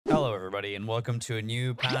everybody, and welcome to a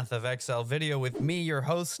new Path of Exile video with me, your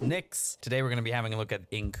host, Nyx. Today we're going to be having a look at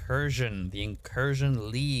Incursion, the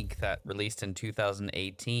Incursion League that released in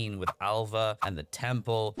 2018 with Alva and the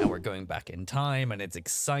Temple, and we're going back in time, and it's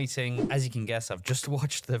exciting. As you can guess, I've just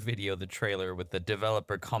watched the video, the trailer, with the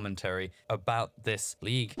developer commentary about this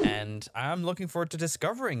league, and I'm looking forward to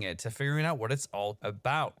discovering it, to figuring out what it's all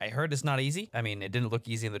about. I heard it's not easy. I mean, it didn't look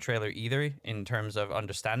easy in the trailer either, in terms of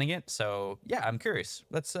understanding it, so yeah, I'm curious.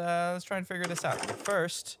 Let's try and figure this out. But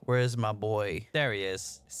first, where's my boy? There he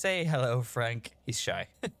is. Say hello, Frank. He's shy.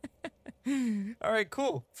 All right,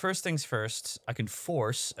 cool. First things first, I can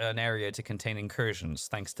force an area to contain incursions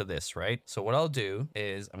thanks to this, right? So what I'll do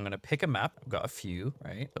is I'm going to pick a map. I've got a few,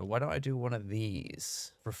 right? So why don't I do one of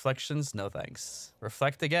these? Reflections? No thanks.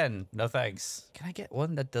 Reflect again? No thanks. Can I get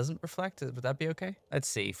one that doesn't reflect? Would that be okay? Let's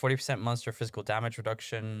see. 40% monster physical damage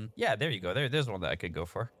reduction. Yeah, there you go. There's one that I could go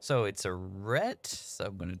for. So it's a red. So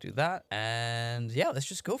I'm going to do that. And yeah, let's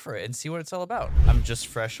just go for it and see what it's all about. I'm just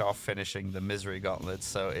fresh off finishing the Misery Gauntlet,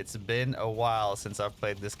 so it's been a while since I've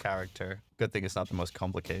played this character. Good thing it's not the most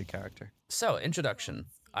complicated character. So, introduction.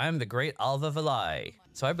 I am the great Alva Velai.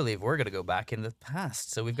 So I believe we're going to go back in the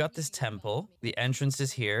past. So we've got this temple. The entrance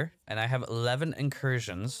is here. And I have 11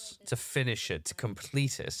 incursions to finish it, to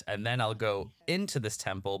complete it. And then I'll go into this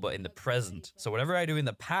temple, but in the present. So whatever I do in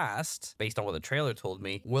the past, based on what the trailer told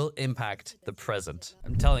me, will impact the present.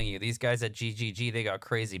 I'm telling you, these guys at GGG, they got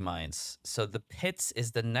crazy minds. So the pits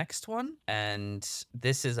is the next one. And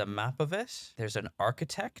this is a map of it. There's an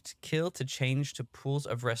architect. Kill to change to pools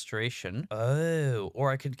of restoration. Oh,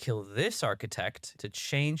 or I could kill this architect to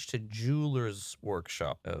change to jeweler's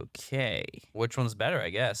workshop. Okay, which one's better, I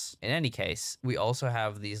guess? In any case, we also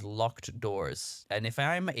have these locked doors, and if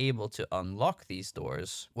I'm able to unlock these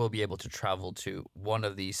doors, we'll be able to travel to one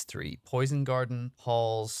of these three: Poison Garden,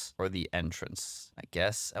 halls, or the entrance, I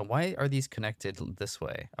guess. And why are these connected this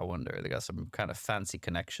way? I wonder. They got some kind of fancy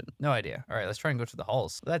connection. No idea. All right, let's try and go to the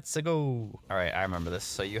halls. Let's go. All right, I remember this.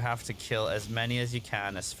 So you have to kill as many as you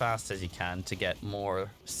can, as fast as you can, to get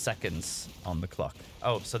more seconds on the clock.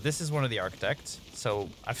 Oh, so this is one of the architects. So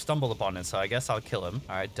I've stumbled upon it, so I guess I'll kill him.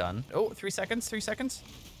 All right, done. Oh, 3 seconds, 3 seconds.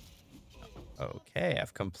 Okay,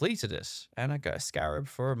 I've completed it. And I got a scarab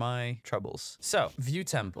for my troubles. So, view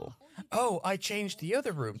temple. Oh, I changed the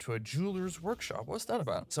other room to a jeweler's workshop. What's that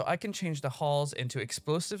about? So I can change the halls into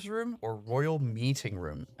explosives room or royal meeting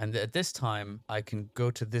room. And at this time, I can go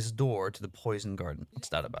to this door to the poison garden. What's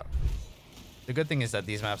that about? The good thing is that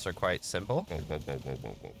these maps are quite simple.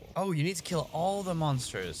 Oh, you need to kill all the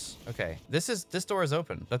monsters. Okay, this door is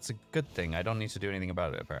open. That's a good thing. I don't need to do anything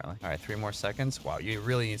about it, apparently. All right, 3 more seconds. Wow, you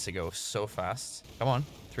really need to go so fast. Come on.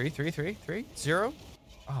 3, 3, 3, 3, 0.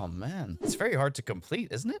 Oh, man. It's very hard to complete,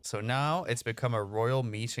 isn't it? So now it's become a royal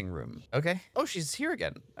meeting room. Okay. Oh, she's here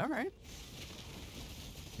again. All right.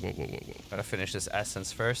 Gotta finish this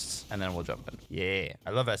essence first, and then we'll jump in. Yeah, I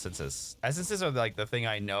love essences. Essences are like the thing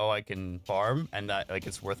I know I can farm, and that like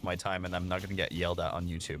it's worth my time, and I'm not gonna get yelled at on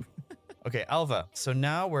YouTube. Okay, Alva. So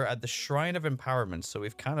now we're at the Shrine of Empowerment. So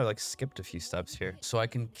we've kind of like skipped a few steps here. So I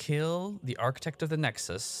can kill the Architect of the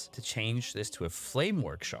Nexus to change this to a Flame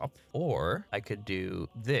Workshop. Or I could do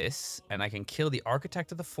this and I can kill the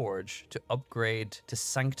Architect of the Forge to upgrade to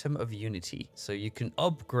Sanctum of Unity. So you can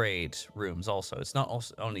upgrade rooms also. It's not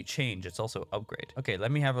also only change, it's also upgrade. Okay,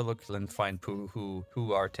 let me have a look and find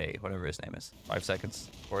Arte, whatever his name is. 5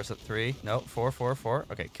 seconds. Or is it 3? No, 4, 4, 4.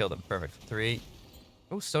 Okay, killed him. Perfect. 3.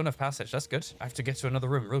 Oh, Stone of Passage. That's good. I have to get to another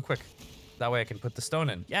room real quick. That way I can put the stone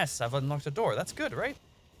in. Yes, I've unlocked a door. That's good, right?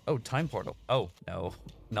 Oh, time portal. Oh, no.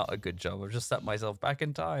 Not a good job. I've just set myself back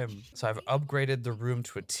in time. So I've upgraded the room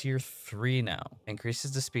to a tier 3 now.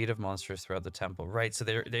 Increases the speed of monsters throughout the temple. Right, so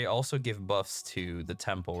they also give buffs to the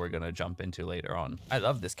temple we're going to jump into later on. I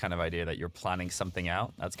love this kind of idea that you're planning something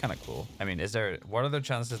out. That's kind of cool. I mean, what are the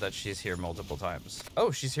chances that she's here multiple times? Oh,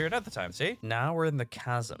 she's here another time, see? Now we're in the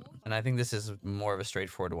chasm. And I think this is more of a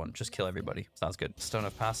straightforward one. Just kill everybody. Sounds good. Stone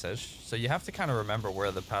of Passage. So you have to kind of remember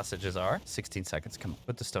where the passages are. 16 seconds. Come on,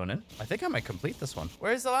 put the stone in. I think I might complete this one.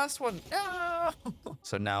 Where's the last one? No!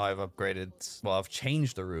 So now I've upgraded, well, I've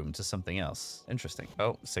changed the room to something else. Interesting.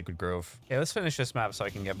 Oh, Sacred Grove. Okay, let's finish this map so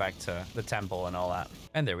I can get back to the temple and all that.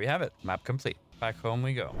 And there we have it. Map complete. Back home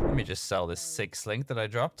we go. Let me just sell this 6 link that I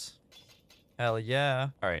dropped. Hell yeah.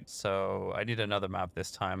 All right, so I need another map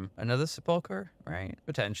this time. Another sepulcher, right?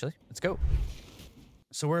 Potentially. Let's go.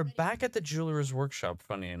 So we're back at the jeweler's workshop,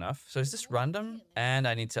 funny enough. So is this random? And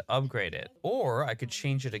I need to upgrade it. Or I could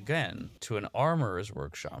change it again to an armorer's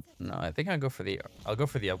workshop. No, I think I'll go for the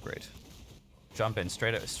upgrade. Jump in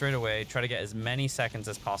straight away. Try to get as many seconds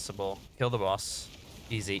as possible. Kill the boss.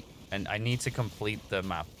 Easy. And I need to complete the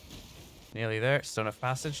map. Nearly there. Stone of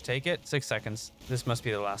Passage. Take it. 6 seconds. This must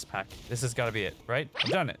be the last pack. This has got to be it, right? I've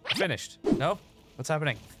done it. Finished. No? What's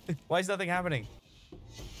happening? Why is nothing happening?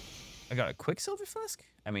 I got a Quicksilver Flask?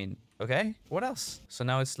 I mean, okay. What else? So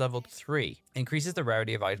now it's level 3. Increases the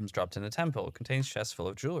rarity of items dropped in the temple. Contains chests full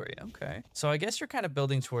of jewelry. Okay. So I guess you're kind of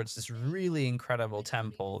building towards this really incredible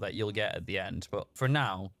temple that you'll get at the end. But for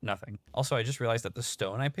now, nothing. Also, I just realized that the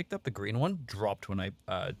stone I picked up, the green one, dropped when I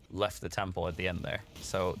left the temple at the end there.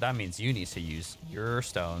 So that means you need to use your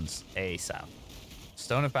stones ASAP.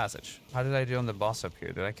 Stone of Passage. How did I do on the boss up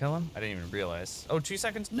here? Did I kill him? I didn't even realize. Oh, 2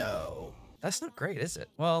 seconds? No. That's not great, is it?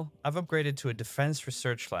 Well, I've upgraded to a defense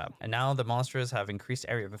research lab, and now the monsters have increased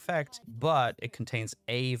area of effect, but it contains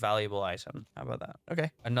a valuable item. How about that? Okay,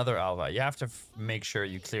 another Alva. You have to make sure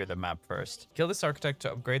you clear the map first. Kill this architect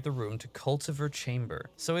to upgrade the room to Cultivar Chamber.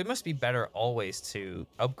 So it must be better always to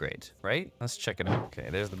upgrade, right? Let's check it out. Okay,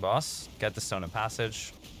 there's the boss. Get the Stone of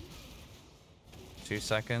Passage. 2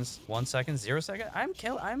 seconds, 1 second, 0 second. I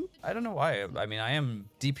don't know why. I mean, I am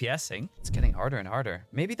DPSing. It's getting harder and harder.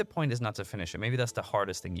 Maybe the point is not to finish it. Maybe that's the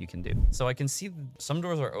hardest thing you can do. So I can see some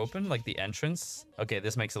doors are open, like the entrance. Okay,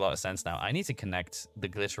 this makes a lot of sense now. I need to connect the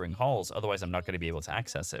glittering halls. Otherwise, I'm not going to be able to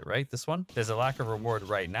access it, right? This one? There's a lack of reward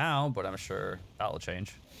right now, but I'm sure that'll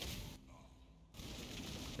change.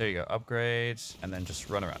 There you go. Upgrade, and then just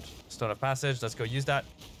run around. Stone of Passage. Let's go use that.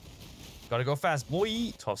 Gotta go fast,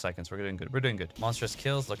 boy. 12 seconds. We're doing good. We're doing good. Monstrous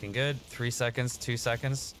kills. Looking good. 3 seconds. 2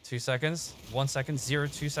 seconds. 2 seconds. 1 second. 0.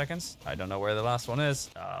 2 seconds. I don't know where the last one is.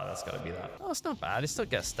 Oh, that's gotta be that. Oh, it's not bad. It still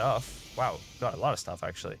gets stuff. Wow. Got a lot of stuff,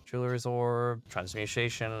 actually. Jeweler's Orb.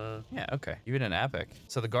 Transmutation. Yeah, okay. Even an epic.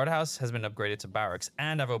 So the guardhouse has been upgraded to barracks,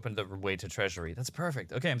 and I've opened the way to treasury. That's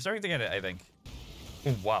perfect. Okay, I'm starting to get it, I think.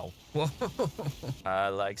 Oh, wow. I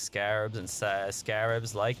like scarabs, and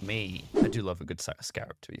scarabs like me. I do love a good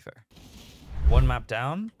scarab, to be fair. 1 map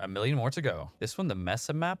down, 1 million more to go. This one, the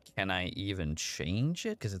Mesa map, can I even change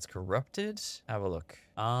it? Because it's corrupted. Have a look.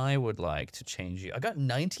 I would like to change you. I got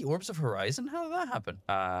 90 Orbs of Horizon? How did that happen?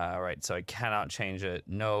 Right, so I cannot change it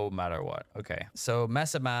no matter what. Okay, so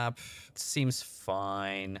Mesa map seems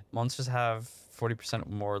fine. Monsters have 40%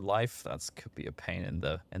 more life. That could be a pain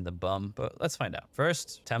in the bum, but let's find out.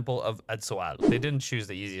 First, Temple of Exile. They didn't choose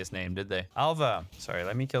the easiest name, did they? Alva. Sorry,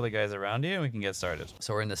 let me kill the guys around you and we can get started.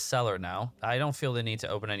 So we're in the cellar now. I don't feel the need to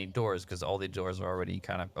open any doors because all the doors are already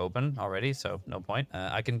kind of open already, so no point.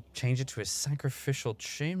 I can change it to a sacrificial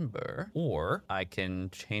chamber, or I can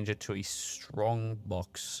change it to a strong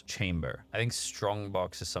box chamber. I think strong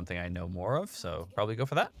box is something I know more of, so probably go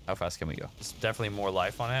for that. How fast can we go? There's definitely more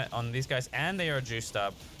life on it, on these guys, and they are juiced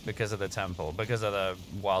up because of the temple, because of the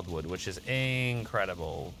wildwood, which is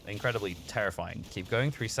incredible, incredibly terrifying. Keep going.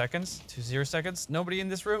 3 seconds. 0 seconds. Nobody in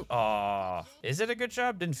this room. Oh, is it a good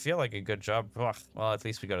job? Didn't feel like a good job. Ugh. Well, at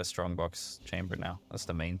least we got a strong box chamber now. That's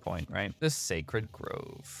the main point, right? The Sacred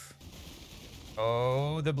Grove.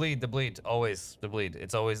 Oh, the bleed, always the bleed.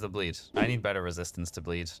 It's always the bleed. I need better resistance to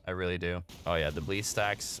bleed. I really do. Oh yeah, the bleed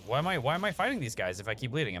stacks. Why am I fighting these guys if I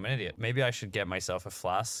keep bleeding? I'm an idiot. Maybe I should get myself a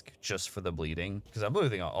flask just for the bleeding, because I'm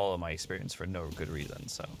losing all of my experience for no good reason.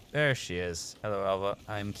 So there she is. Hello, Alva.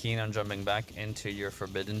 I'm keen on jumping back into your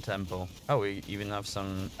forbidden temple. Oh, we even have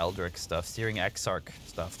some Eldric stuff, Searing Exarch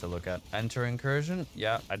stuff to look at. Enter Incursion.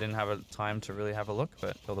 Yeah, I didn't have a time to really have a look,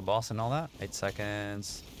 but kill the boss and all that. 8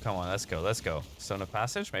 seconds. Come on, let's go, let's go. Stone of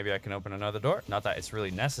Passage, maybe I can open another door. Not that it's really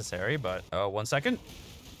necessary, but 1 second.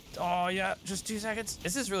 Oh yeah, just 2 seconds.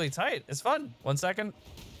 This is really tight, it's fun. 1 second.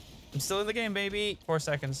 I'm still in the game, baby. 4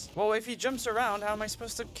 seconds. Well, if he jumps around, how am I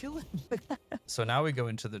supposed to kill him? So now we go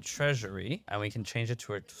into the treasury and we can change it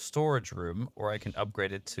to a storage room, or I can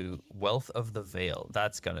upgrade it to Wealth of the Veil.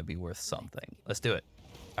 That's gonna be worth something. Let's do it.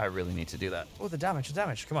 I really need to do that. Oh, the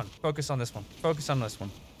damage. Come on, focus on this one. Focus on this one.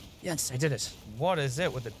 Yes, I did it. What is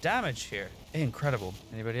it with the damage here? Incredible.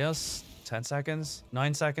 Anybody else? 10 seconds?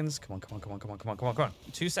 9 seconds? Come on.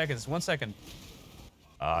 2 seconds. 1 second.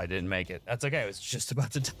 Oh, I didn't make it. That's okay. I was just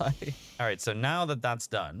about to die. All right, so now that that's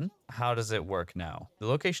done, how does it work now? The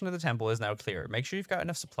location of the temple is now clear. Make sure you've got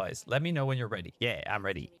enough supplies. Let me know when you're ready. Yeah, I'm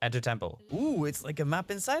ready. Enter temple. Ooh, it's like a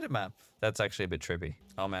map inside a map. That's actually a bit trippy.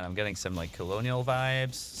 Oh man, I'm getting some like colonial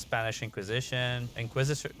vibes, Spanish Inquisition,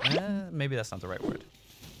 maybe that's not the right word.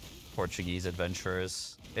 Portuguese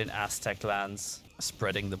adventurers in Aztec lands,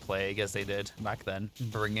 spreading the plague as they did back then,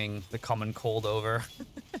 bringing the common cold over.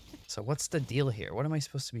 So what's the deal here? What am I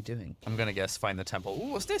supposed to be doing? I'm gonna guess find the temple.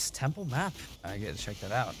 Ooh, what's this? Temple map. I gotta check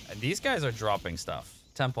that out. These guys are dropping stuff.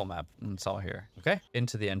 Temple map. It's all here. Okay,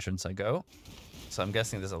 into the entrance I go. So I'm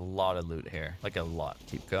guessing there's a lot of loot here. Like a lot.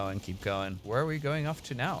 Keep going, keep going. Where are we going off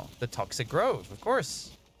to now? The Toxic Grove, of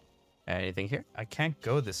course. Anything here? I can't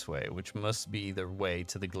go this way, which must be the way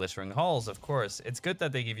to the glittering halls, of course. It's good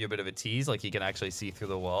that they give you a bit of a tease, like you can actually see through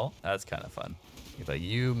the wall. That's kind of fun. Like,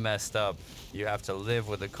 you messed up. You have to live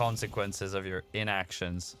with the consequences of your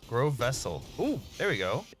inactions. Grow vessel. Ooh, there we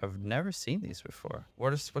go. I've never seen these before.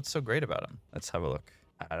 What's so great about them? Let's have a look.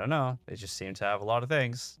 I don't know. They just seem to have a lot of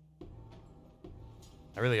things.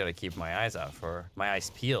 I really got to keep my eyes out my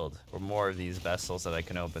eyes peeled for more of these vessels that I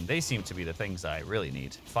can open. They seem to be the things I really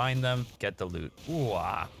need. Find them, get the loot. Ooh,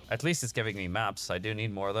 ah. At least it's giving me maps. I do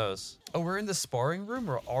need more of those. Oh, we're in the sparring room?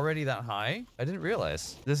 We're already that high? I didn't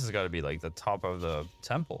realize. This has got to be like the top of the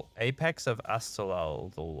temple. Apex of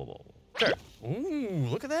Astalal. Sure. Ooh,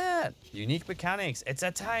 look at that. Unique mechanics. It's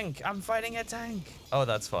a tank. I'm fighting a tank. Oh,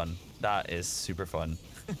 that's fun. That is super fun.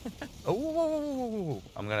 Oh,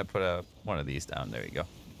 I'm gonna put one of these down. There you go.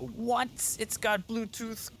 What? It's got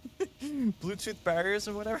Bluetooth Bluetooth barriers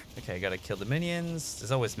or whatever. Okay, I gotta kill the minions.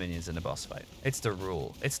 There's always minions in a boss fight. It's the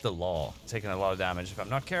rule. It's the law. Taking a lot of damage if I'm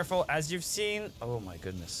not careful, as you've seen. Oh my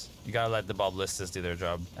goodness. You gotta let the Boblistas do their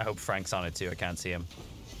job. I hope Frank's on it too. I can't see him.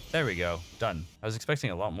 There we go. Done. I was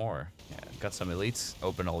expecting a lot more. Yeah, got some elites.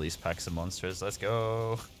 Open all these packs of monsters. Let's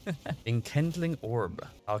go. Enkindling Orb.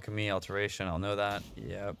 Alchemy, Alteration. I'll know that.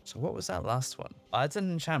 Yep. So what was that last one? Adds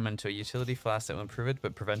an enchantment to a utility flask that will improve it,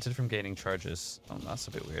 but prevented from gaining charges. Oh, that's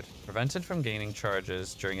a bit weird. Prevented from gaining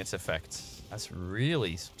charges during its effect. That's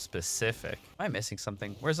really specific. Am I missing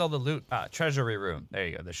something? Where's all the loot? Ah, treasury room. There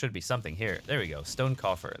you go. There should be something here. There we go. Stone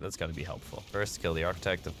coffer. That's got to be helpful. First, kill the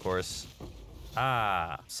architect, of course.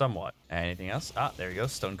 Ah, somewhat. Anything else? Ah, there you go.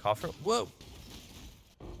 Stone coffer. Whoa.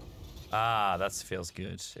 Ah, that feels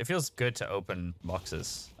good. It feels good to open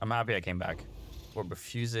boxes. I'm happy I came back. Orb of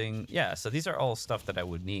fusing. Yeah, so these are all stuff that I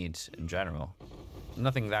would need in general.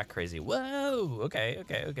 Nothing that crazy. Whoa.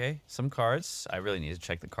 Okay. Some cards. I really need to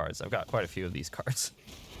check the cards. I've got quite a few of these cards.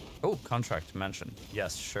 Oh, contract mentioned.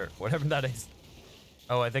 Yes, sure. Whatever that is.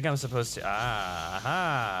 Oh, I think I'm supposed to...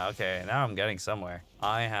 Aha! Okay, now I'm getting somewhere.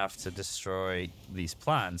 I have to destroy these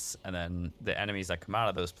plants, and then the enemies that come out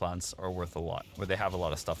of those plants are worth a lot, or they have a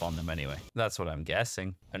lot of stuff on them anyway. That's what I'm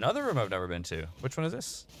guessing. Another room I've never been to. Which one is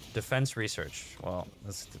this? Defense research. Well,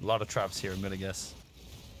 there's a lot of traps here, I'm gonna guess.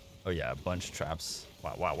 Oh yeah, a bunch of traps.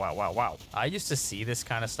 Wow. I used to see this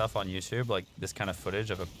kind of stuff on YouTube, like this kind of footage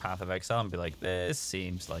of a Path of Exile, and be like, this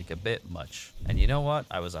seems like a bit much. And you know what?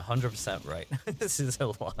 I was 100% right. This is a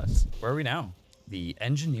lot. Where are we now? The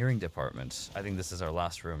engineering department. I think this is our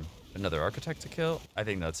last room. Another architect to kill. I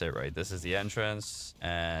think that's it, right? This is the entrance.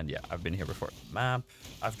 And yeah, I've been here before. Map.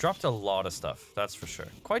 I've dropped a lot of stuff, that's for sure.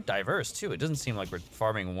 Quite diverse too. It doesn't seem like we're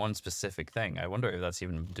farming one specific thing. I wonder if that's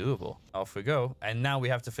even doable. Off we go. And now we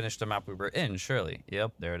have to finish the map we were in, surely.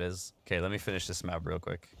 Yep, there it is. Okay, let me finish this map real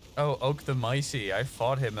quick. Oh, Oak the Mighty. I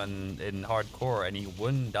fought him in hardcore and he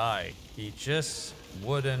wouldn't die. He just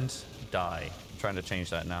wouldn't die. I'm trying to change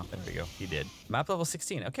that now. There we go. He did. Map level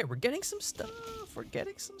 16. Okay, we're getting some stuff. We're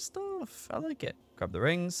getting some stuff. I like it. Grab the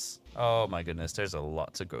rings. Oh my goodness, there's a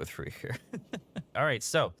lot to go through here. All right,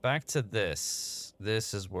 so back to this.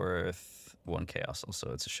 This is worth 1 chaos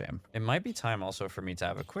also. It's a shame. It might be time also for me to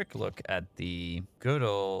have a quick look at the good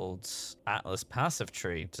old Atlas passive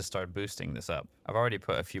tree to start boosting this up. I've already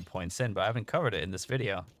put a few points in, but I haven't covered it in this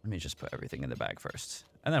video. Let me just put everything in the bag first,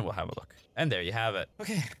 and then we'll have a look. And there you have it.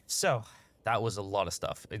 Okay, so that was a lot of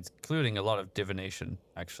stuff, including a lot of divination,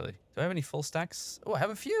 actually. Do I have any full stacks? Oh, I have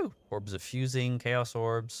a few. Orbs of fusing, chaos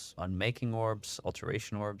orbs, unmaking orbs,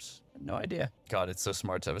 alteration orbs. No idea. God, it's so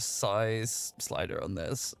smart to have a size slider on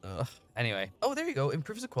this. Ugh. Anyway. Oh, there you go.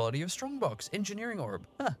 Improves the quality of strongbox. Engineering orb.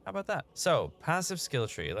 Huh, how about that? So, passive skill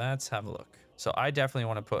tree. Let's have a look. So I definitely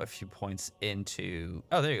want to put a few points into...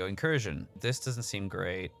 Oh, there you go. Incursion. This doesn't seem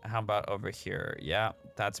great. How about over here? Yeah,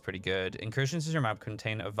 that's pretty good. Incursions in your map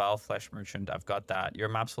contain a Vile Flesh Merchant. I've got that. Your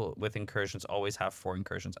maps with incursions always have 4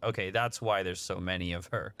 incursions. Okay, that's why there's so many of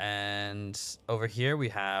her. And over here we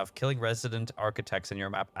have killing resident architects in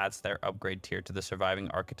your map adds their upgrade tier to the surviving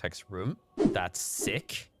architect's room. That's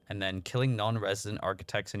sick. And then killing non-resident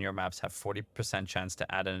architects in your maps have 40% chance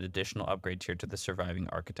to add an additional upgrade tier to the surviving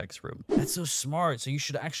architect's room. That's so smart. So you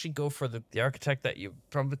should actually go for the architect that you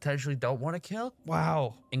potentially don't want to kill.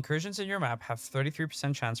 Wow. Incursions in your map have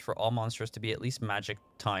 33% chance for all monsters to be at least magic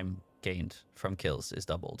time gained from kills is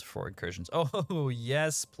doubled for incursions. Oh,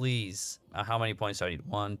 yes, please. How many points do I need?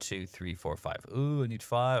 1, 2, 3, 4, 5. Ooh, I need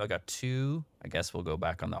 5. I got 2. I guess we'll go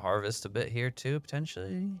back on the harvest a bit here too,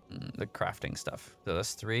 potentially. The crafting stuff. So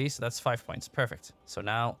that's 3. So that's 5 points. Perfect. So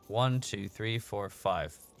now 1, 2, 3, 4,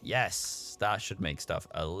 5. Yes, that should make stuff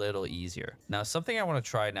a little easier. Now, something I want to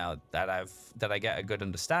try now that I get a good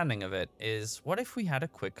understanding of it is, what if we had a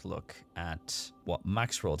quick look at what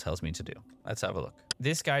max roll tells me to do? Let's have a look.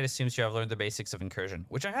 This guide assumes you have learned the basics of Incursion,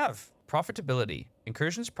 which I have. Profitability.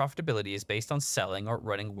 Incursion's profitability is based on selling or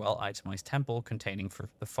running well-itemized temple containing for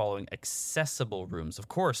the following accessible rooms. Of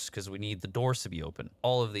course, because we need the doors to be open.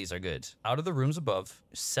 All of these are good. Out of the rooms above,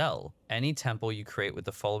 sell any temple you create with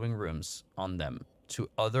the following rooms on them to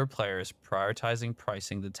other players, prioritizing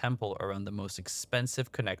pricing the temple around the most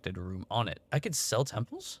expensive connected room on it. I could sell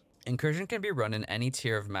temples? Incursion can be run in any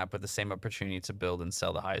tier of map with the same opportunity to build and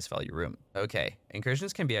sell the highest value room. Okay,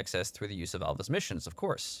 incursions can be accessed through the use of Alva's missions, of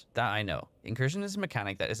course. That I know. Incursion is a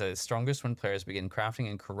mechanic that is at its strongest when players begin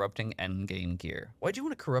crafting and corrupting endgame gear. Why do you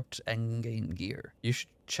want to corrupt endgame gear? You should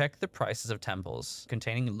check the prices of temples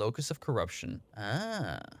containing locus of corruption.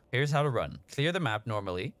 Here's how to run. Clear the map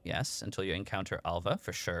normally, yes, until you encounter Alva,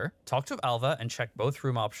 for sure. Talk to Alva and check both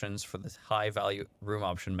room options for the high value room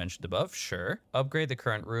option mentioned above, sure. Upgrade the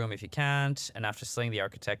current room if you can't, and after slaying the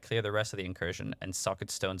architect, clear the rest of the incursion and socket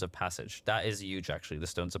stones of passage. That is huge, actually, the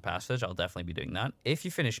stones of passage. I'll definitely be doing that. If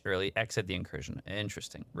you finish early, exit the incursion.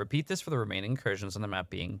 Interesting. Repeat this for the remaining incursions on the map,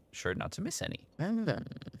 being sure not to miss any.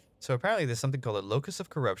 So apparently there's something called a locus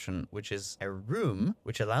of corruption, which is a room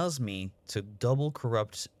which allows me to double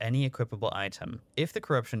corrupt any equipable item. If the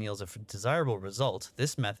corruption yields a desirable result,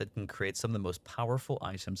 this method can create some of the most powerful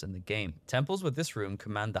items in the game. Temples with this room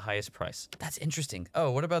command the highest price. That's interesting.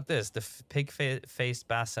 Oh, what about this? The pig-faced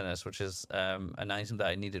basilisk, which is an item that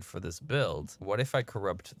I needed for this build. What if I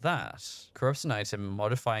corrupt that? Corrupts an item,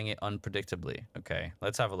 modifying it unpredictably. Okay,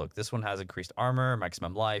 let's have a look. This one has increased armor,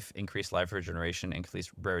 maximum life, increased life regeneration,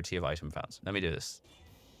 increased rarity of item found. Let me do this.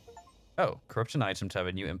 Oh, corrupt an item to have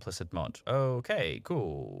a new implicit mod. Okay,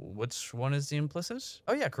 cool. Which one is the implicit?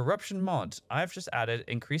 Oh yeah, corruption mod. I've just added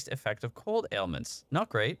increased effect of cold ailments. Not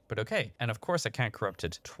great, but okay. And of course I can't corrupt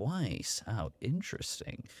it twice. Oh,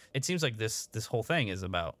 interesting. It seems like this whole thing is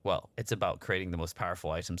about, well, it's about creating the most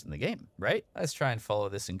powerful items in the game, right? Let's try and follow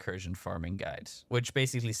this incursion farming guide, which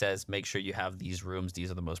basically says, make sure you have these rooms.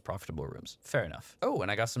 These are the most profitable rooms. Fair enough. Oh,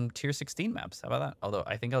 and I got some tier 16 maps. How about that? Although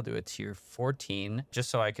I think I'll do a tier 14 just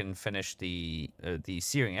so I can finish the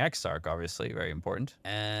Searing Exarch, obviously, very important.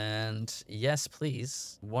 And yes,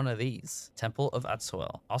 please, one of these. Temple of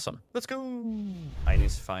Exile. Awesome. Let's go. I need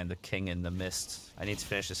to find the King in the Mist. I need to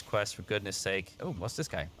finish this quest for goodness sake. Oh, what's this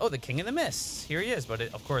guy? Oh, the King in the Mist. Here he is, but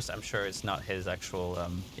of course, I'm sure it's not his actual,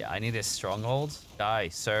 yeah, I need his stronghold. Die,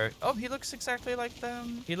 sir. Oh, he looks exactly like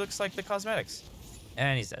he looks like the cosmetics.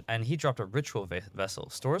 And he's dead. And he dropped a ritual vessel.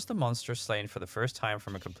 Stores the monster slain for the first time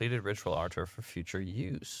from a completed ritual altar for future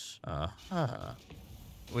use.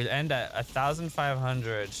 We'll end at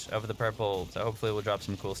 1,500 of the purple, so hopefully we'll drop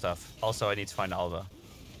some cool stuff. Also, I need to find Alva.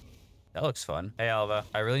 That looks fun. Hey, Alva.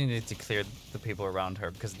 I really need to clear the people around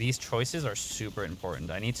her because these choices are super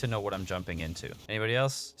important. I need to know what I'm jumping into. Anybody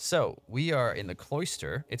else? So, we are in the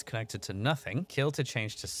cloister. It's connected to nothing. Kill to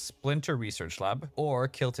change to Splinter Research Lab, or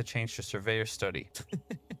kill to change to Surveyor Study.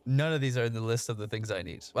 None of these are in the list of the things I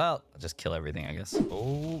need. Well, I'll just kill everything, I guess.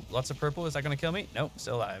 Oh, lots of purple. Is that going to kill me? Nope.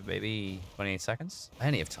 Still alive, baby. 28 seconds.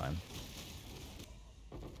 Plenty of time.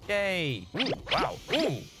 Yay. Ooh, wow.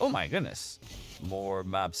 Ooh. Oh, my goodness. More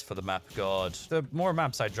maps for the map god. The more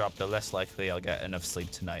maps I drop, the less likely I'll get enough sleep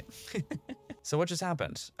tonight. So what just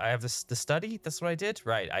happened? I have the study? That's what I did?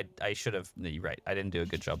 Right, I should have, right, I didn't do a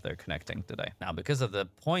good job there connecting, did I? Now, because of the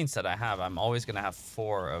points that I have, I'm always going to have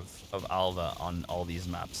 4 of Alva on all these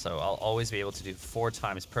maps. So I'll always be able to do 4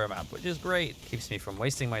 times per map, which is great. Keeps me from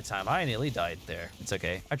wasting my time. I nearly died there. It's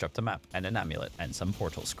okay. I dropped a map and an amulet and some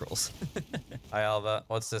portal scrolls. Hi, Alva.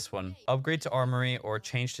 What's this one? Upgrade to armory or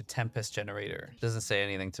change to Tempest Generator. Doesn't say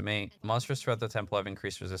anything to me. Monsters throughout the temple have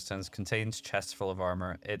increased resistance. Contains chests full of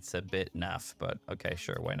armor. It's a bit naff, but okay,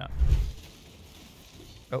 sure, why not?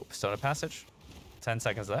 Oh, Stone of Passage. 10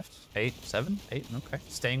 seconds left. 8, 7, 8. Okay.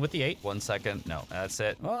 Staying with the 8. 1 second. No, that's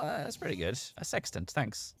it. Well, that's pretty good. A sextant.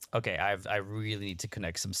 Thanks. Okay, I really need to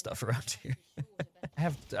connect some stuff around here. I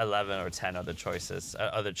have 11 or 10 other choices,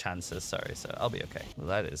 other chances, sorry, so I'll be okay.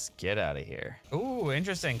 Let us get out of here. Ooh,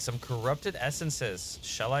 interesting. Some corrupted essences.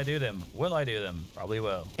 Shall I do them? Will I do them? Probably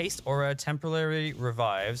will. Haste Aura temporarily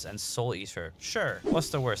revives and Soul Eater. Sure. What's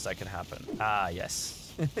the worst that could happen? Ah, yes.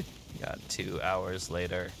 Got 2 hours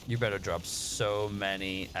later. You better drop so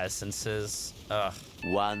many essences. Ugh.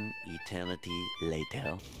 1 eternity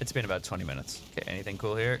later. It's been about 20 minutes. Okay, anything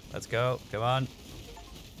cool here? Let's go. Come on.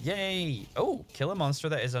 Yay. Oh, kill a monster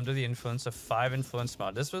that is under the influence of 5 influence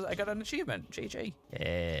mod. I got an achievement. GG.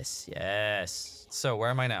 Yes, yes. So where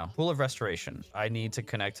am I now? Pool of Restoration. I need to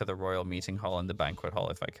connect to the Royal Meeting Hall and the Banquet Hall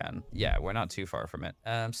if I can. Yeah, we're not too far from it.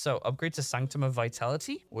 So upgrade to Sanctum of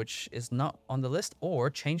Vitality, which is not on the list, or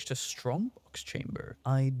change to Strongbox Chamber.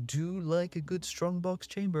 I do like a good Strongbox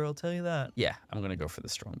Chamber, I'll tell you that. Yeah, I'm gonna go for the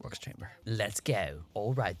Strongbox Chamber. Let's go.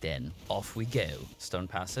 All right then, off we go. Stone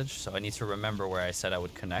Passage, so I need to remember where I said I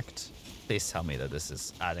would connect. Please tell me that this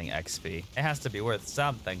is adding XP. It has to be worth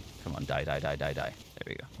something. Come on, die, die, die, die, die. There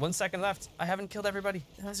we go. 1 second left. I haven't killed everybody.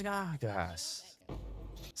 Let's go. Gosh.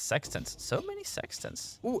 Sextants. So many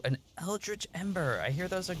sextants. Ooh, an Eldritch Ember. I hear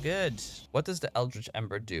those are good. What does the Eldritch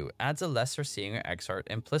Ember do? Adds a lesser seeing or X-Art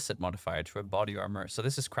implicit modifier to a body armor. So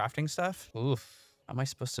this is crafting stuff? Oof. How am I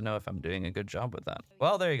supposed to know if I'm doing a good job with that?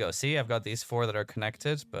 Well, there you go. See, I've got these 4 that are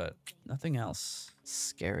connected, but nothing else.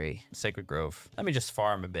 Scary. Sacred Grove. Let me just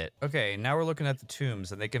farm a bit. Okay, now we're looking at the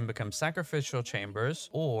tombs, and they can become sacrificial chambers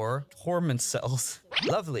or torment cells.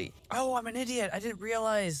 Lovely. Oh, I'm an idiot. I didn't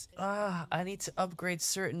realize. I need to upgrade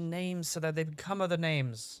certain names so that they become other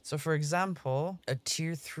names. So for example, a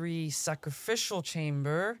tier 3 sacrificial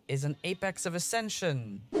chamber is an apex of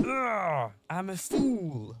ascension. Ugh, I'm a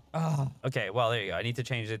fool. Okay, well, there you go. I need to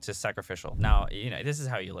change it to sacrificial. Now, you know, this is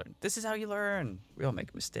how you learn. This is how you learn. We all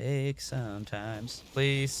make mistakes sometimes.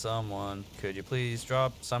 Please, someone, could you please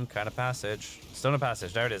drop some kind of passage? Stone of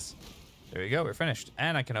Passage, there it is. There you go, we're finished.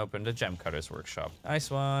 And I can open the Gem Cutter's Workshop.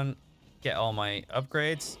 Nice one. Get all my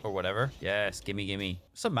upgrades or whatever. Yes, gimme, gimme.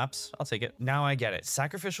 Some maps, I'll take it. Now I get it.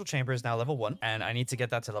 Sacrificial Chamber is now level 1, and I need to get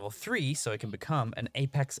that to level 3 so it can become an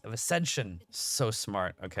Apex of Ascension. So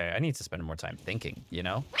smart. Okay, I need to spend more time thinking, you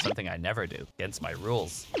know? Something I never do. Against my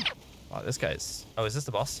rules. Wow, this guy's... Oh, is this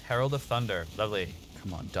the boss? Herald of Thunder. Lovely.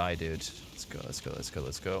 Come on, die, dude. Let's go, let's go, let's go,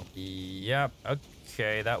 let's go. Yep,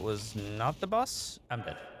 okay, that was not the boss. I'm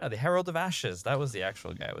dead. Oh, the Herald of Ashes. That was the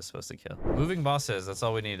actual guy I was supposed to kill. Moving bosses, that's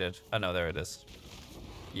all we needed. Oh, no, there it is.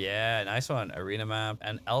 Yeah, nice one. Arena map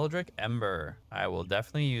and Eldritch Ember. I will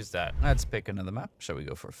definitely use that. Let's pick another map. Shall we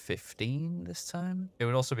go for 15 this time? It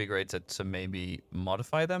would also be great to maybe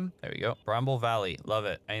modify them. There we go. Bramble Valley. Love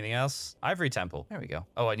it. Anything else? Ivory Temple. There we go.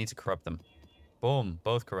 Oh, I need to corrupt them. Boom,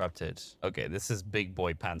 both corrupted. Okay, this is big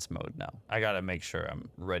boy pants mode now. I gotta make sure I'm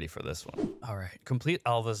ready for this one. All right, complete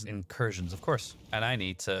Alva's incursions, of course. And I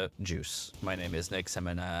need to juice. My name is Nix. I'm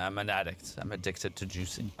an addict. I'm addicted to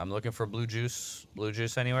juicing. I'm looking for blue juice. Blue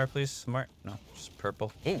juice anywhere, please? Smart? No, just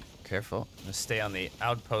purple. Ooh, careful. I'm gonna stay on the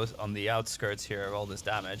outpost, on the outskirts here of all this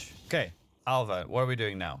damage. Okay. Alva, what are we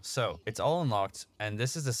doing now? So it's all unlocked, and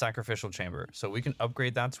this is the sacrificial chamber. So we can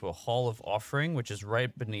upgrade that to a Hall of Offering, which is right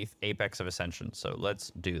beneath Apex of Ascension. So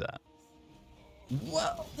let's do that.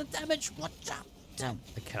 Whoa, the damage, what the? Damn.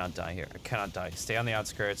 I cannot die here. I cannot die. Stay on the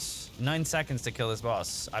outskirts. 9 seconds to kill this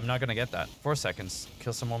boss. I'm not gonna get that. 4 seconds.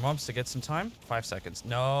 Kill some more mobs to get some time. 5 seconds.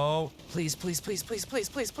 No. Please, please, please, please, please,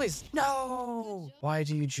 please, please. No. Why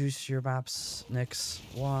do you juice your maps, Nix?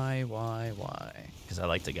 Why? Because I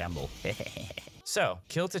like to gamble. So,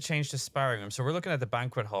 kill to change to sparring room. So we're looking at the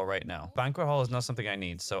banquet hall right now. Banquet hall is not something I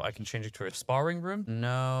need, so I can change it to a sparring room.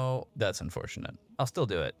 No, that's unfortunate. I'll still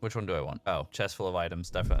do it. Which one do I want? Oh, chest full of items.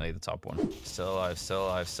 Definitely the top one. Still alive, still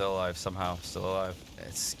alive, still alive, somehow. Still alive.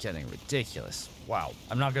 It's getting ridiculous. Wow.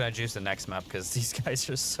 I'm not going to juice the next map because these guys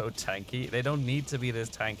are so tanky. They don't need to be this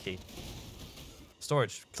tanky.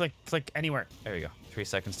 Storage. Click, click, anywhere. There you go. 3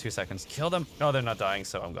 seconds, 2 seconds. Kill them. No, they're not dying,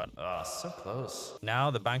 so I'm gone. Oh, so close. Now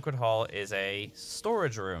the banquet hall is a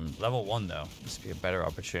storage room. Level 1, though. This would be a better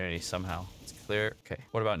opportunity somehow. It's clear. Okay,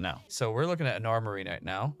 what about now? So we're looking at an armory right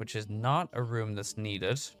now, which is not a room that's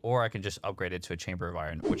needed. Or I can just upgrade it to a chamber of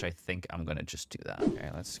iron, which I think I'm going to just do that. Okay,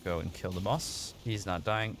 let's go and kill the boss. He's not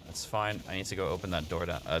dying. That's fine. I need to go open that door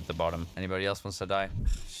down at the bottom. Anybody else wants to die?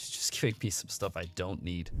 Just giving me some stuff I don't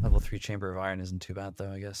need. Level 3 chamber of iron isn't too bad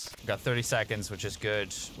though, I guess. I've got 30 seconds, which is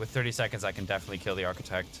good. With 30 seconds, I can definitely kill the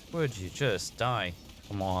architect. Would you just die?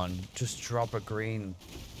 Come on, just drop a green.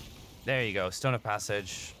 There you go, Stone of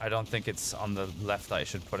Passage. I don't think it's on the left that I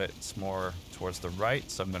should put it. It's more towards the right,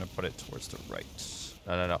 so I'm gonna put it towards the right.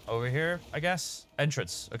 No. Over here, I guess.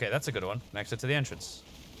 Entrance. Okay, that's a good one. Next to the entrance.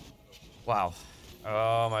 Wow.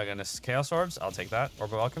 Oh my goodness. Chaos Orbs, I'll take that.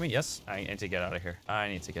 Orb of Alchemy, yes. I need to get out of here. I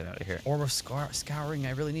need to get out of here. Orb of Scouring,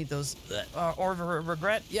 I really need those. Orb of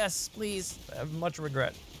Regret, yes, please. I have much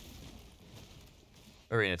regret.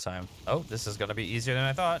 Arena time. Oh, this is gonna be easier than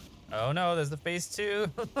I thought. Oh no, there's the phase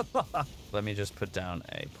 2. Let me just put down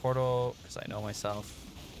a portal, because I know myself.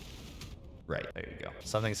 Right, there you go.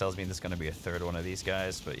 Something tells me there's gonna be a third one of these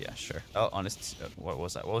guys, but yeah, sure. Oh, honest, what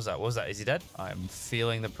was that? What was that? What was that? Is he dead? I'm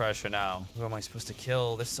feeling the pressure now. Who am I supposed to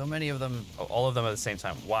kill? There's so many of them. Oh, all of them at the same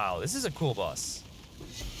time. Wow, this is a cool boss.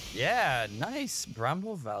 Yeah, nice.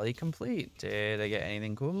 Bramble Valley complete. Did I get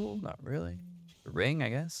anything cool? Not really. Ring, I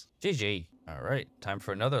guess. GG. All right, time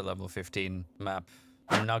for another level 15 map.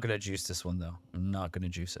 I'm not gonna juice this one though. I'm not gonna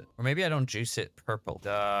juice it. Or maybe I don't juice it purple.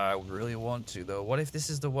 I really want to though. What if this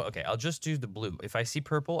is the one? Okay, I'll just do the blue. If I see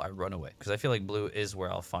purple, I run away. Because I feel like blue is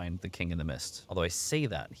where I'll find the King in the Mist. Although I say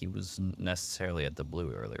that, he wasn't necessarily at the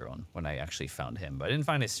blue earlier on when I actually found him. But I didn't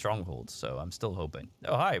find his stronghold, so I'm still hoping.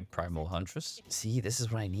 Oh, hi, Primal Huntress. See, this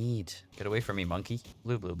is what I need. Get away from me, monkey.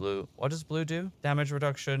 Blue, blue, blue. What does blue do? Damage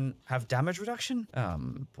reduction. Have damage reduction?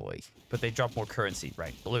 Boy. But they drop more currency.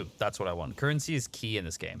 Right, blue. That's what I want. Currency is key in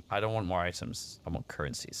this game. I don't want more items. I want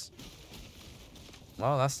currencies.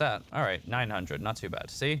 Well, that's that. All right, 900. Not too bad.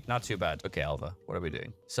 See? Not too bad. Okay, Alva, what are we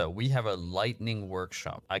doing? So we have a lightning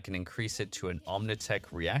workshop. I can increase it to an Omnitech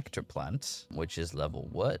reactor plant, which is level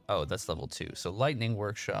what? Oh, that's level 2. So lightning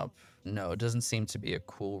workshop. No, it doesn't seem to be a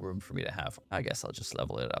cool room for me to have. I guess I'll just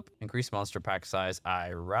level it up. Increase monster pack size.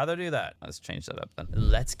 I'd rather do that. Let's change that up then.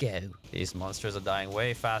 Let's go. These monsters are dying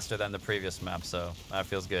way faster than the previous map, so that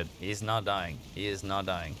feels good. He's not dying. He is not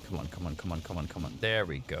dying. Come on, come on, come on, come on, come on. There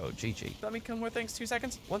we go. GG. Let me kill more things. 2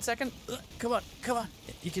 seconds. 1 second. Come on, come on.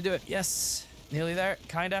 You can do it. Yes. Nearly there.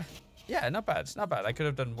 Kinda. Yeah, not bad. It's not bad. I could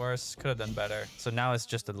have done worse. Could have done better. So now it's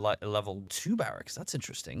just a level 2 barracks. That's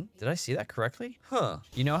interesting. Did I see that correctly? Huh.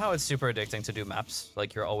 You know how it's super addicting to do maps?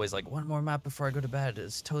 Like you're always like, one more map before I go to bed.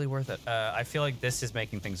 It's totally worth it. I feel like this is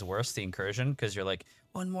making things worse, the incursion, because you're like,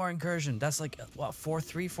 one more incursion. That's like, what, 4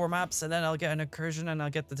 maps? And then I'll get an incursion and I'll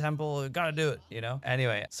get the temple. Gotta do it, you know?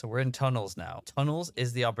 Anyway, so we're in tunnels now. Tunnels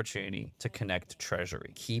is the opportunity to connect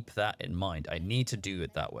treasury. Keep that in mind. I need to do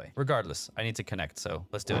it that way. Regardless, I need to connect, so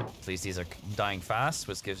let's do it. Please, these are dying fast,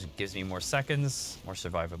 which gives me more seconds, more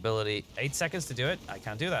survivability. 8 seconds to do it. I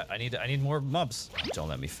can't do that. I need more mobs. Don't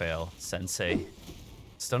let me fail, Sensei.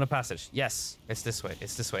 Stone of Passage. Yes, it's this way.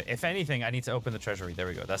 It's this way. If anything, I need to open the treasury. There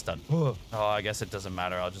we go. That's done. Oh, I guess it doesn't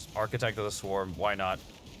matter. I'll just Architect of the Swarm. Why not?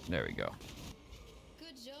 There we go.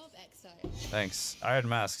 Good job, Exile. Thanks. Iron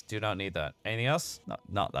Mask. Do not need that. Anything else?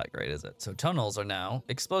 Not that great, is it? So tunnels are now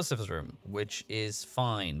explosives room, which is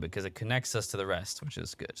fine because it connects us to the rest, which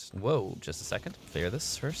is good. Whoa, just a second. Clear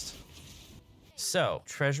this first. So,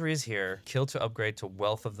 treasury is here. Kill to upgrade to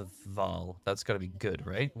Wealth of the Val. That's gotta be good,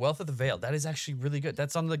 right? Wealth of the Veil. That is actually really good.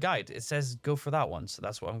 That's on the guide. It says go for that one, so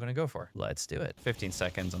that's what I'm gonna go for. Let's do it. 15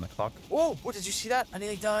 seconds on the clock. Whoa, what did you see that? I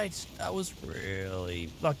nearly died. That was really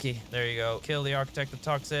lucky. There you go. Kill the Architect of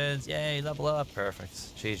Toxins. Yay, level up. Perfect.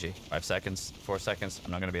 GG. 5 seconds, 4 seconds. I'm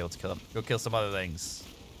not gonna be able to kill him. Go kill some other things.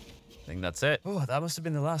 I think that's it. Oh, that must have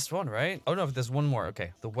been the last one, right? Oh no, there's one more.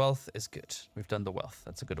 Okay, the wealth is good. We've done the wealth.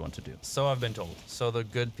 That's a good one to do. So I've been told. So the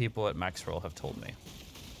good people at Maxroll have told me.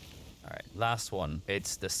 All right, last one.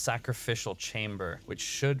 It's the sacrificial chamber, which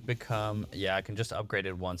should become, yeah, I can just upgrade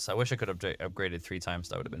it once. I wish I could upgrade it 3 times.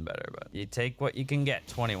 That would have been better, but you take what you can get.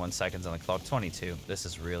 21 seconds on the clock, 22. This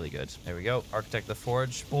is really good. There we go. Architect the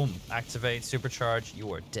Forge. Boom. Activate, supercharge.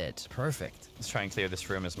 You are dead. Perfect. Let's try and clear this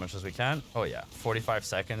room as much as we can. Oh yeah, 45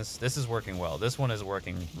 seconds. This is working well. This one is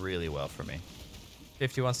working really well for me.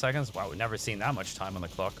 51 seconds. Wow, we've never seen that much time on the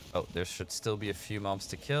clock. Oh, there should still be a few mobs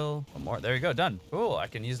to kill. One more. There you go. Done. Cool. I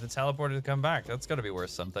can use the teleporter to come back. That's got to be worth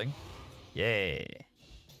something. Yay.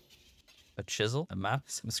 A chisel, a map,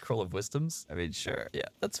 some scroll of wisdoms. I mean, sure. Yeah,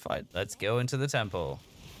 that's fine. Let's go into the temple.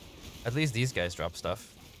 At least these guys drop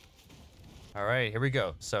stuff. All right, here we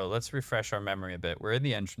go. So let's refresh our memory a bit. We're in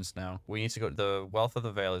the entrance now. We need to go. The Wealth of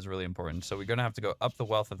the Veil is really important. So we're going to have to go up the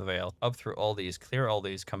Wealth of the Veil, up through all these, clear all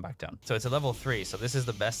these, come back down. So it's a level 3. So this is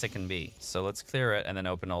the best it can be. So let's clear it and then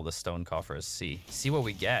open all the stone coffers. See what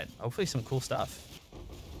we get. Hopefully some cool stuff.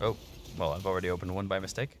 Oh, well, I've already opened one by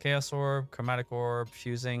mistake. Chaos Orb, Chromatic Orb,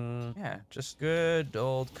 Fusing. Yeah, just good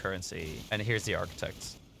old currency. And here's the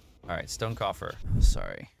Architects. All right, stone coffer.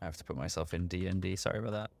 Sorry, I have to put myself in D&D. Sorry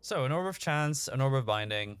about that. So an orb of chance, an orb of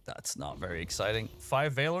binding. That's not very exciting.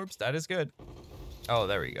 5 veil orbs. That is good. Oh,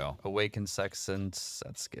 there we go. Awakened Sextant.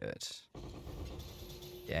 That's good.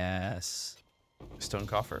 Yes. Stone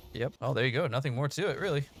coffer. Yep. Oh, there you go. Nothing more to it,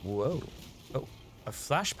 really. Whoa. Oh, a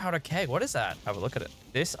flash powder keg. What is that? Have a look at it.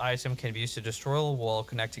 This item can be used to destroy a wall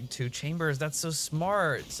connecting 2 chambers. That's so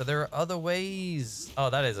smart. So there are other ways.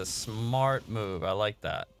 Oh, that is a smart move. I like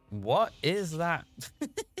that. What is that?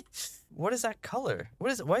 What is that color?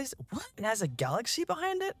 What is it? What? It has a galaxy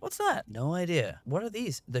behind it? What's that? No idea. What are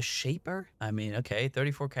these? The Shaper? I mean, okay,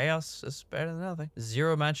 34 chaos is better than nothing.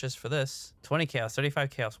 0 matches for this. 20 chaos,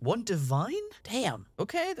 35 chaos. 1 divine? Damn.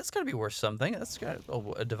 Okay, that's gotta be worth something. That's got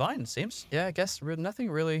a divine, seems. Yeah, I guess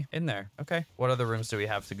nothing really in there. Okay. What other rooms do we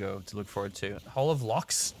have to go to look forward to? Hall of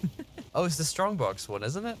Locks? Oh, it's the strongbox one,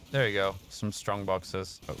 isn't it? There you go. Some strong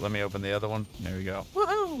boxes. Oh, let me open the other one. There we go.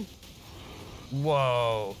 Woohoo!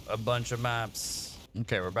 Whoa, a bunch of maps.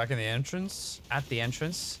 Okay, we're back in the entrance,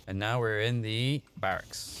 and now we're in the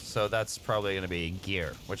barracks. So that's probably going to be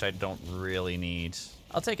gear, which I don't really need.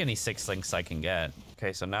 I'll take any 6 links I can get.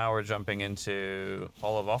 Okay, so now we're jumping into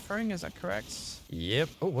Hall of Offering, is that correct? Yep.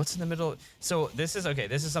 Oh, what's in the middle? So this is, okay,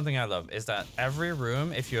 this is something I love, is that every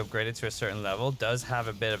room, if you upgrade it to a certain level, does have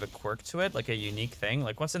a bit of a quirk to it, like a unique thing.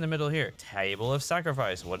 Like, what's in the middle here? Table of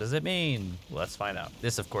Sacrifice. What does it mean? Let's find out.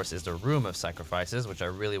 This, of course, is the Room of Sacrifices, which I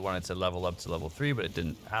really wanted to level up to level 3, but it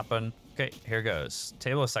didn't happen. Okay, here goes.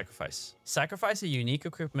 Table of Sacrifice. Sacrifice a unique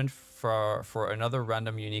equipment for another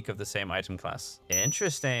random unique of the same item class.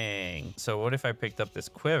 Interesting. So what if I picked up this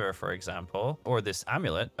quiver, for example, or this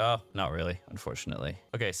amulet? Oh, not really, unfortunately.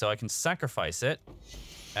 Okay, so I can sacrifice it,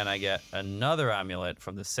 and I get another amulet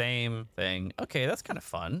from the same thing. Okay, that's kind of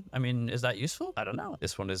fun. I mean, is that useful? I don't know.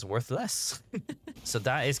 This one is worth less. So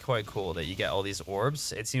that is quite cool that you get all these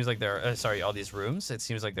orbs. It seems like there are, sorry, all these rooms. It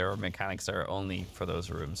seems like there are mechanics that are only for those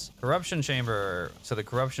rooms. Corruption Chamber. So the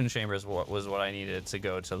Corruption Chamber was what I needed to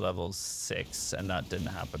go to level 6, and that didn't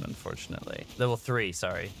happen, unfortunately. Level 3,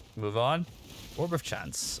 sorry. Move on. Orb of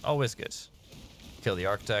Chance. Always good. Kill the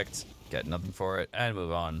Architect. Get nothing for it, and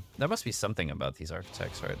move on. There must be something about these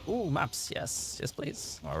architects, right? Ooh, maps. Yes. Yes,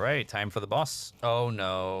 please. All right, time for the boss. Oh,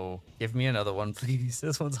 no. Give me another one, please.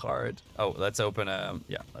 This one's hard. Oh, let's open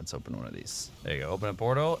yeah, let's open one of these. There you go. Open a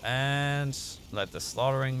portal, and let the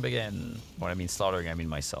slaughtering begin. When I mean slaughtering, I mean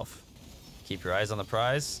myself. Keep your eyes on the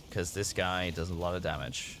prize, because this guy does a lot of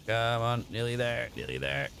damage. Come on, nearly there, nearly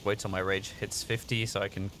there. Wait till my rage hits 50 so I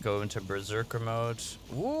can go into berserker mode.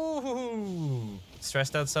 Woo!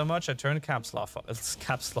 Stressed out so much, I turned caps lock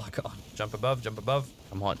on. Jump above, jump above.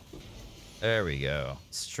 Come on. There we go.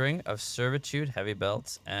 String of Servitude, heavy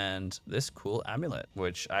belt, and this cool amulet,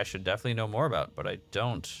 which I should definitely know more about, but I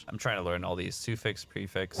don't. I'm trying to learn all these suffix,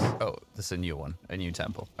 prefix. Oh, this is a new one, a new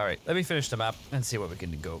temple. All right, let me finish the map and see what we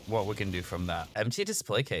can do from that. Empty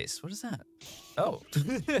display case. What is that? Oh,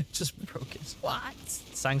 just broke it. What?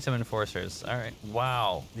 Sanctum Enforcers. All right.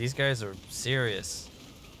 Wow, these guys are serious.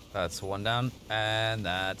 That's 1 down, and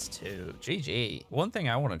that's 2. GG. One thing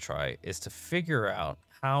I want to try is to figure out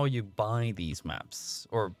how you buy these maps,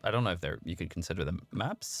 or I don't know if you could consider them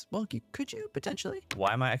maps. Well, could you potentially?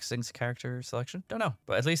 Why am I exiting character selection? Don't know,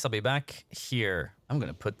 but at least I'll be back here. I'm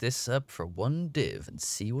gonna put this up for 1 div and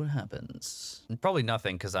see what happens. And probably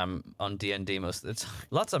nothing, because I'm on D&D most of the time.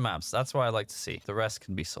 Lots of maps, that's why I like to see. The rest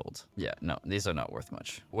can be sold. Yeah, no, these are not worth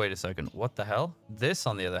much. Wait a second, what the hell? This,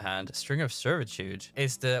 on the other hand, String of Servitude,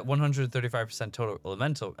 is the 135% total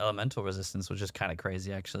elemental resistance, which is kind of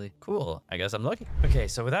crazy, actually. Cool, I guess I'm lucky. Okay,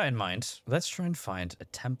 so with that in mind, let's try and find a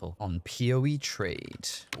temple on PoE Trade.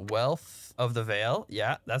 Wealth of the Veil,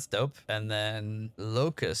 yeah, that's dope. And then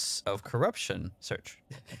Locus of Corruption. Search.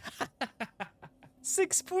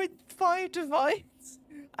 6.5 divines.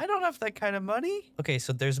 I don't have that kind of money. Okay,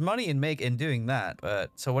 so there's money in doing that,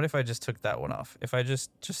 but so what if I just took that one off? If I just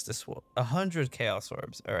this 100 chaos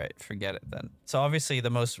orbs. All right, forget it then. So obviously the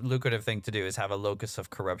most lucrative thing to do is have a Locus of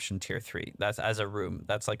Corruption tier 3. That's as a room.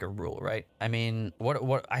 That's like a rule, right? I mean,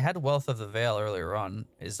 what I had Wealth of the Veil earlier on.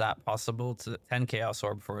 Is that possible? To 10 chaos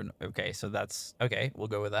orb for an, okay, so that's okay. We'll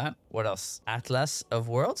go with that. What else? Atlas of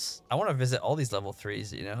Worlds. I want to visit all these level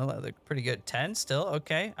 3s, you know, they're pretty good. 10 still,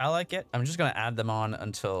 okay, I like it. I'm just gonna add them on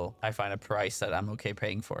until I find a price that I'm okay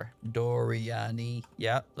paying for. Doriani.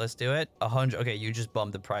 Yeah, let's do it. 100. Okay, you just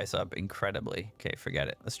bumped the price up incredibly. Okay, forget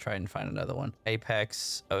it. Let's try and find another one.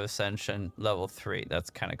 Apex of Ascension, level 3. That's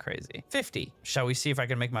kind of crazy. 50. Shall we see if I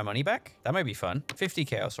can make my money back? That might be fun. 50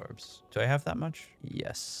 chaos orbs. Do I have that much?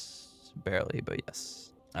 Yes. Barely, but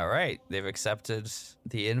yes. All right, they've accepted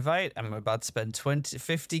the invite. I'm about to spend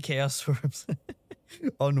 50 chaos orbs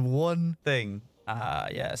on one thing. Ah,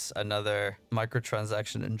 yes, another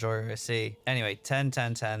microtransaction enjoyer, I see. Anyway, 10,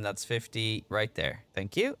 10, 10, that's 50 right there.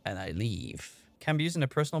 Thank you, and I leave. Can be used in a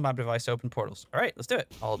personal map device to open portals. All right, let's do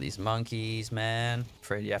it. All these monkeys, man.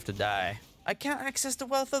 Afraid you have to die. I can't access the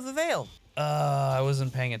Wealth of the Veil. I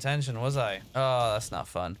wasn't paying attention, was I? Oh, that's not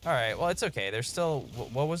fun. All right, well, it's okay. There's still,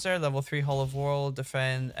 what was there? Level 3 Hall of World,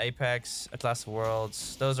 Defend, Apex, Atlas of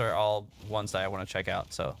Worlds. Those are all ones that I want to check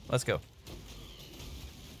out, so let's go.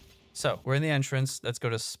 So we're in the entrance. Let's go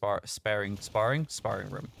to sparring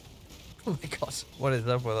room. Oh my god, what is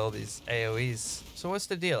up with all these AoEs? So what's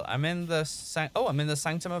the deal? I'm in the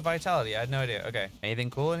Sanctum of Vitality. I had no idea. Okay, anything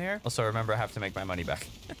cool in here? Also, remember I have to make my money back.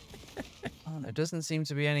 Oh, there doesn't seem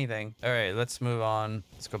to be anything. All right, let's move on.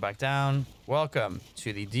 Let's go back down. Welcome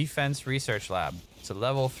to the Defense Research Lab. It's a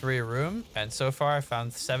level 3 room, and so far I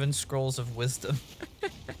found 7 scrolls of wisdom.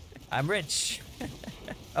 I'm rich.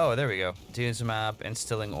 Oh, there we go. Dunes map,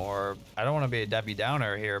 instilling orb. I don't want to be a Debbie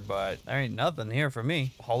Downer here, but there ain't nothing here for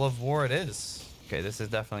me. Hall of War it is. Okay, this is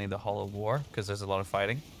definitely the Hall of War because there's a lot of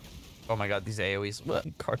fighting. Oh my god, these AoEs.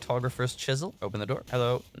 What? Cartographer's Chisel. Open the door.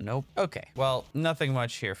 Hello. Nope. Okay. Well, nothing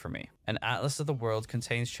much here for me. An atlas of the world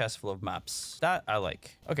contains chests full of maps. That I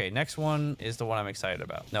like. Okay, next one is the one I'm excited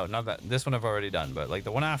about. No, not that. This one I've already done, but like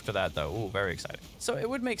the one after that though. Ooh, very exciting. So it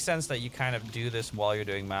would make sense that you kind of do this while you're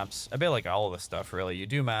doing maps. A bit like all of this stuff, really. You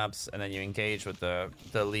do maps and then you engage with the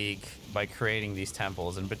league by creating these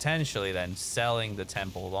temples and potentially then selling the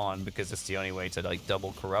temple on because it's the only way to like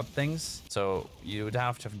double corrupt things. So you would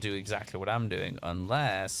have to do exactly what I'm doing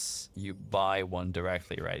unless you buy one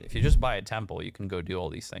directly, right? If you just buy a temple, you can go do all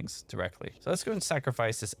these things directly. So let's go and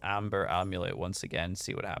sacrifice this amber amulet once again,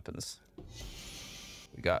 see what happens.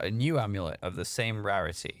 We got a new amulet of the same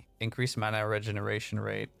rarity. Increased mana regeneration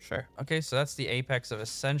rate. Sure. Okay, so that's the apex of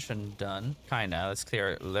ascension done. Kinda. Let's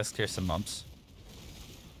clear some mobs.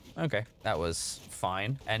 Okay, that was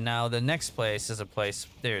fine. And now the next place is a place.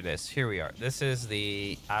 There it is. Here we are. This is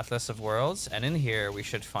the Atlas of Worlds, and in here we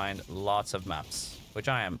should find lots of maps, which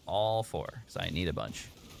I am all for because I need a bunch.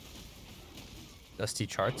 Dusty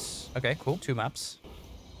charts. Okay, cool. 2 maps.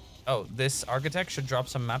 Oh, this architect should drop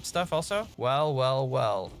some map stuff also.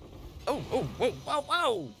 Well. Oh, whoa,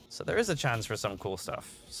 wow. So there is a chance for some cool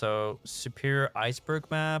stuff. So Superior Iceberg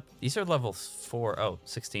map. These are level 4. Oh,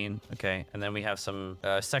 16. Okay. And then we have some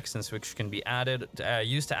sextants which can be added,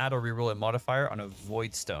 used to add or reroll a modifier on a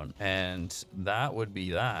void stone. And that would be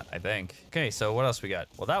that, I think. Okay, so what else we got?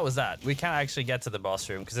 Well, that was that. We can't actually get to the boss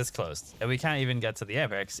room because it's closed. And we can't even get to the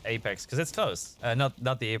apex because it's closed.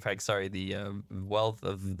 Not the apex, sorry, the Wealth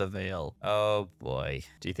of the Veil. Oh boy.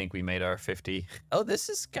 Do you think we made our 50? Oh, this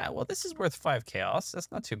is worth 5 chaos.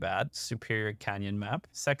 That's not too bad. Superior Canyon map.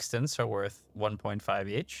 Sextants are worth 1.5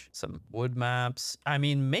 each. Some wood maps. I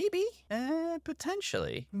mean, maybe.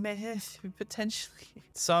 Potentially. Potentially.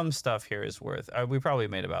 Some stuff here is worth. We probably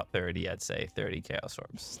made about 30, I'd say. 30 chaos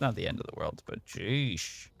orbs. It's not the end of the world, but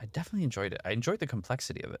geesh. I definitely enjoyed it. I enjoyed the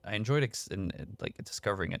complexity of it. I enjoyed like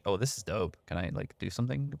discovering it. Oh, this is dope. Can I like do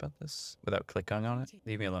something about this without clicking on it?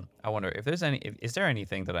 Leave me alone. I wonder if there's is there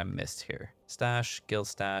anything that I missed here? Stash, guild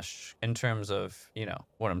stash, in terms of, you know,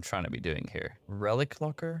 what I'm trying to be doing here. Relic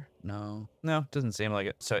locker? No, doesn't seem like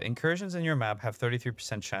it. So incursions in your map have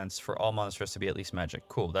 33% chance for all monsters to be at least magic.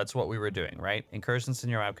 Cool, that's what we were doing, right? Incursions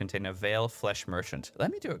in your map contain a Veil Flesh Merchant.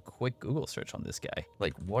 Let me do a quick Google search on this guy.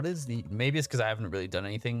 Like, what is the... Maybe it's because I haven't really done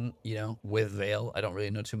anything, you know, with Veil. I don't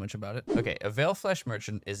really know too much about it. Okay, a Veil Flesh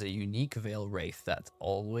Merchant is a unique Veil Wraith that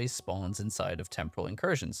always spawns inside of temporal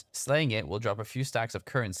incursions. Slaying it will drop a few stacks of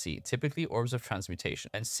currency, typically orbs of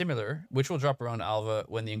transmutation, and similar, which will drop around Alva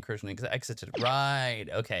when the incursion is exited. Right,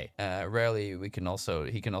 okay. Rarely he can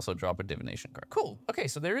also drop a divination card. Cool. Okay,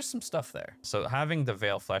 so there is some stuff there. So having the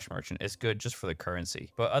Veil Flesh Merchant is good just for the currency,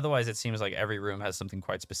 but otherwise it seems like every room has something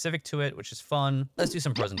quite specific to it, which is fun. Let's do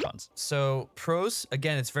some pros and cons. So pros,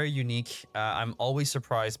 again, it's very unique. I'm always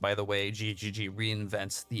surprised by the way GGG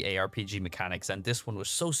reinvents the ARPG mechanics, and this one was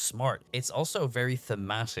so smart. It's also very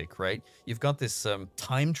thematic, right? You've got this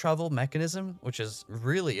time travel mechanism, which is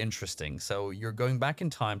really interesting. So you're going back in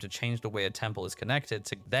time to change the way a temple is connected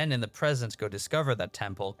to then in the present go discover that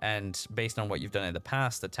temple, and based on what you've done in the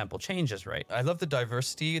past, the temple changes, right? I love the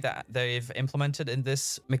diversity that they've implemented in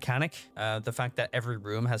this mechanic. The fact that every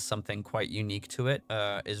room has something quite unique to it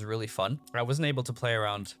is really fun. I wasn't able to play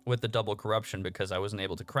around with the double corruption because I wasn't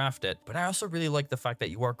able to craft it, but I also really like the fact that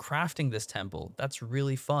you are crafting this temple. That's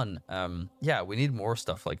really fun. Yeah, we need more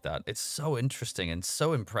stuff like that. It's so interesting and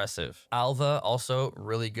so impressive. Alva also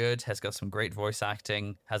really good, has got some great voice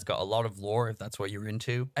acting, has got a lot of lore if that's what you're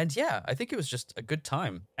into. And yeah, I think it was just a good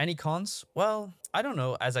time. Any cons? Well, I don't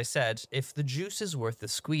know. As I said, if the juice is worth the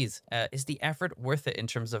squeeze, is the effort worth it in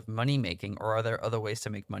terms of money making, or are there other ways to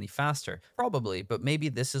make money faster? Probably, but maybe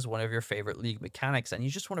this is one of your favorite League mechanics and you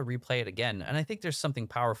just want to replay it again. And I think there's something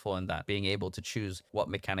powerful in that, being able to choose what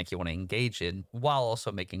mechanic you want to engage in while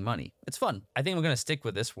also making money. It's fun. I think I'm going to stick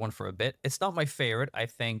with this one for a bit. It's not my favorite. I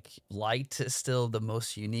think Light is still the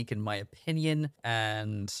most unique in my opinion,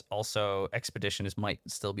 and also Expedition might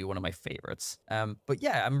still be one of my favorites. But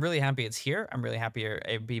yeah, I'm really happy it's here. I'm really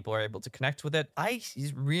people are able to connect with it.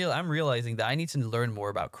 I'm realizing that I need to learn more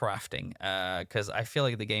about crafting, because I feel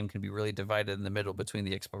like the game can be really divided in the middle between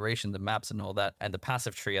the exploration, the maps and all that, and the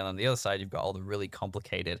passive tree. And on the other side, you've got all the really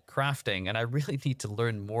complicated crafting. And I really need to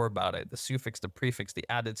learn more about it. The suffix, the prefix, the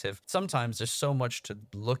additive. Sometimes there's so much to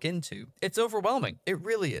look into. It's overwhelming. It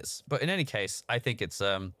really is. But in any case, I think it's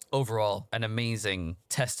overall an amazing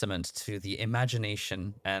testament to the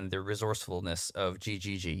imagination and the resourcefulness of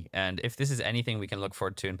GGG. And if this is anything we can look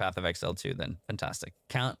forward to in Path of Exile 2, then fantastic.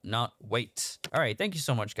 Can't not wait. All right. Thank you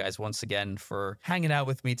so much, guys, once again for hanging out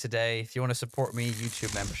with me today. If you want to support me,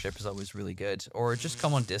 YouTube membership is always really good. Or just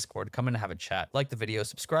come on Discord, come in and have a chat. Like the video,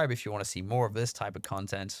 subscribe if you want to see more of this type of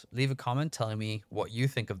content. Leave a comment telling me what you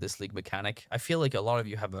think of this league mechanic. I feel like a lot of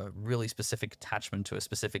you have a really specific attachment to a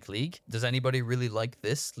specific league. Does anybody really like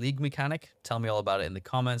this league mechanic? Tell me all about it in the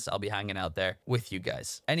comments. I'll be hanging out there with you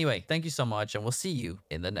guys. Anyway, thank you so much, and we'll see you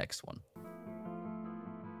in the next one.